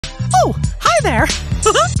Oh, hi there!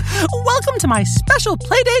 Welcome to my special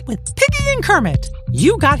playdate with Piggy and Kermit.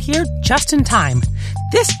 You got here just in time.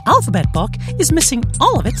 This alphabet book is missing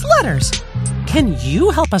all of its letters. Can you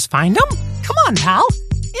help us find them? Come on, pal.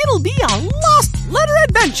 It'll be a lost letter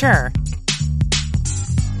adventure.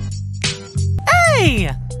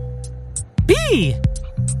 A. B.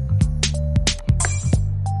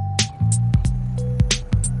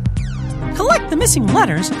 Collect the missing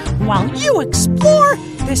letters while you explore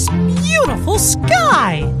this beautiful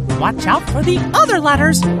sky. Watch out for the other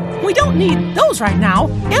letters. We don't need those right now.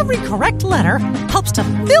 Every correct letter helps to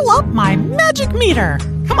fill up my magic meter.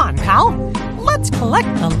 Come on, pal. Let's collect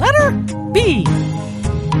the letter B.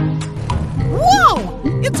 Whoa!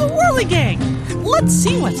 It's a whirligig. Let's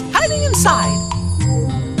see what's hiding inside.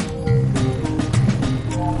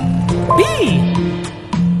 B.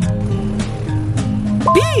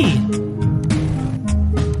 B.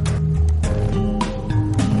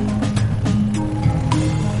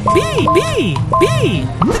 B, B, B!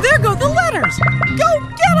 There go the letters! Go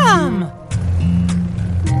get 'em!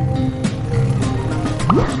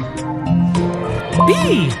 B,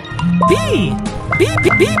 B, B, B,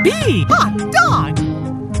 B, B! Hot dog!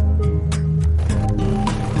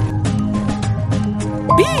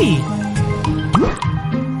 B,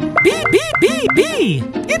 B, B, B, B!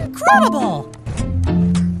 Incredible!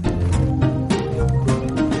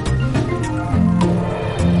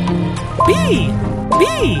 B,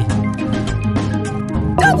 B!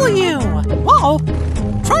 W! Whoa!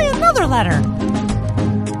 Try another letter.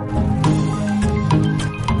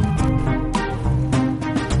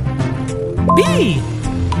 B!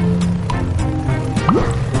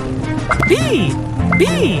 B! B!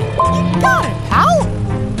 You got it, pal!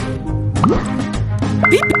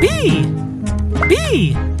 B! B! B!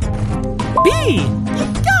 B! You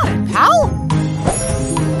got it, pal!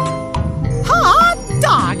 Hot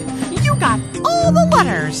dog! You got all the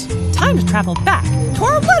letters. Time to travel back to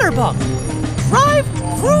our letter book. Drive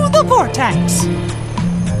through the vortex.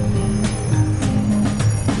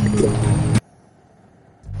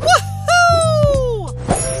 Woohoo!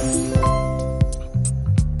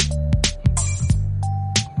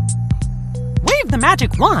 Wave the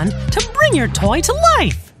magic wand to bring your toy to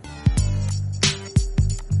life.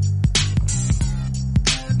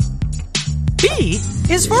 B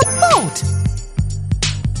is for boat.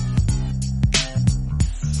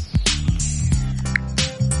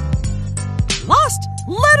 Lost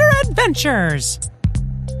Letter Adventures!